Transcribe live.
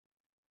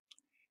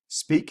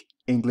Speak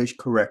English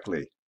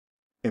correctly.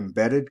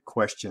 Embedded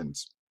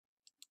questions.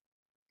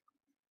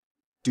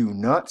 Do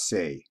not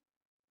say,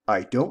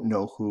 I don't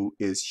know who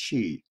is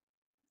she.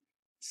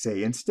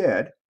 Say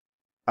instead,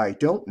 I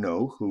don't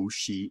know who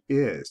she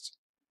is.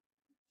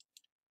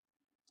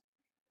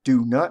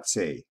 Do not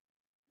say,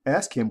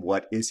 ask him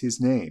what is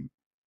his name.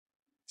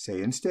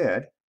 Say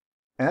instead,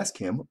 ask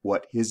him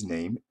what his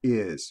name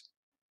is.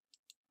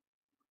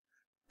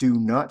 Do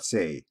not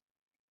say,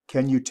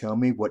 can you tell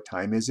me what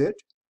time is it?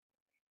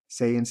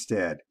 Say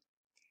instead,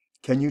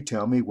 can you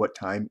tell me what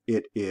time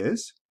it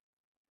is?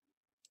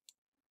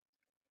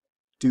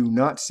 Do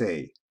not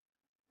say,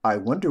 I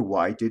wonder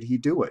why did he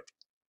do it?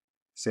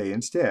 Say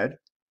instead,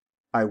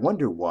 I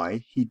wonder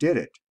why he did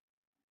it.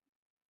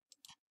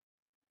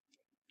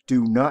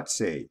 Do not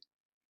say,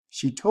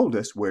 she told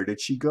us where did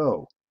she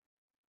go?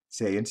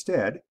 Say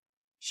instead,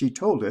 she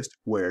told us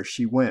where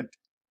she went.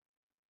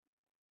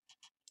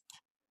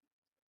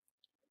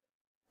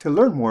 To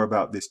learn more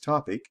about this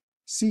topic,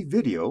 see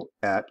video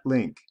at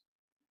link.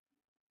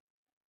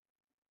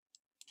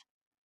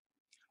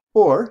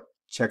 Or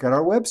check out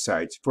our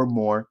websites for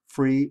more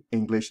free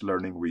English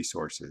learning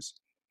resources,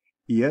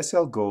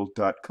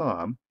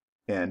 ESLgold.com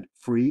and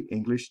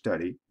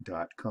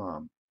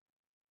freeenglishstudy.com.